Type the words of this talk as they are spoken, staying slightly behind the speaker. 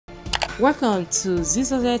Welcome to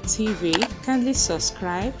Zisodel TV. Kindly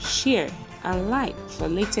subscribe, share, and like for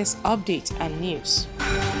latest updates and news.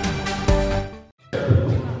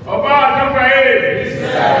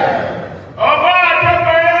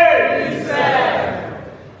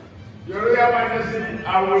 Your Royal Majesty,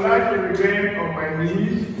 I would like to remain on my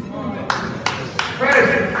knees.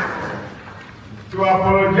 First, to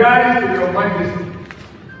apologize to Your Majesty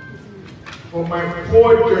for my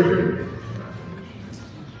poor judgment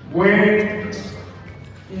when,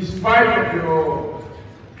 in spite of your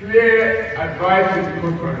clear advice to the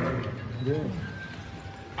contrary,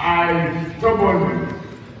 I stubbornly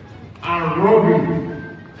and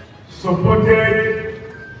wrongly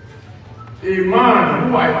supported a man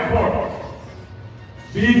who I thought,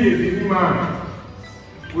 being a living man,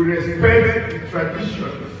 would respect the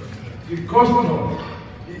tradition, the custom,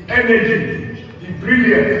 the energy, the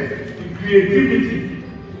brilliance, the creativity,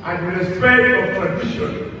 and the respect of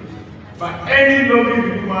tradition by any loving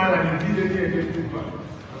living man and indeed any against man.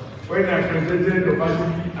 When I presented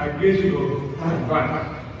Obaseki against your advance,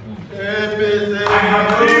 I have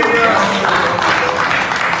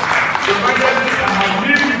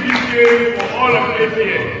lived this game for all of 8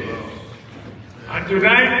 years. And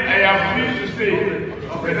tonight I am pleased to say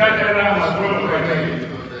that era has gone to an end.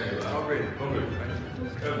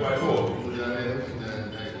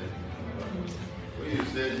 When you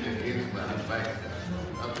said against my advice,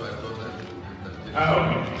 that's why I thought that. I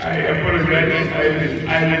apologize. I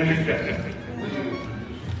didn't think that. When you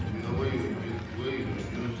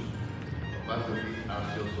use Obaseki as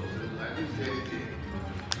your success, I didn't say anything.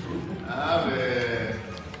 I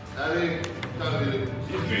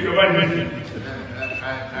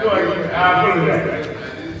apologize.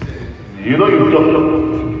 didn't say anything. You know you talk.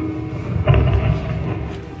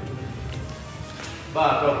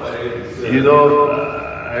 You know,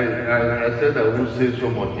 I said I won't say so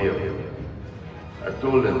much here. I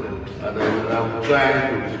told them, and I'm trying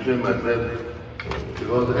to restrain myself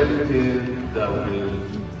because anything that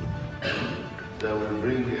will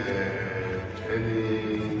bring any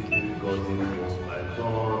difficulty for my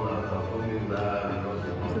son and performing that because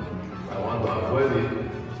I want to avoid it.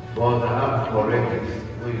 But I have to correct it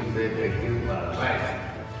when you say against my advice.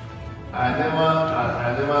 I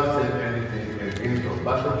never said anything against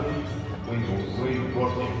Obaseki when you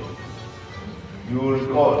brought him. You will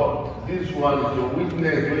recall, this one is your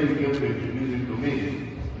witness when you came to introduce it to me.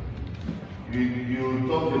 You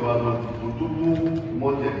talked about too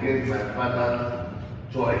much against my father's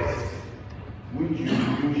choice, which you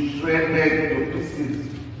shredded to pieces.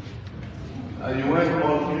 And you went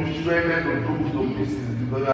on, you shredded to pieces because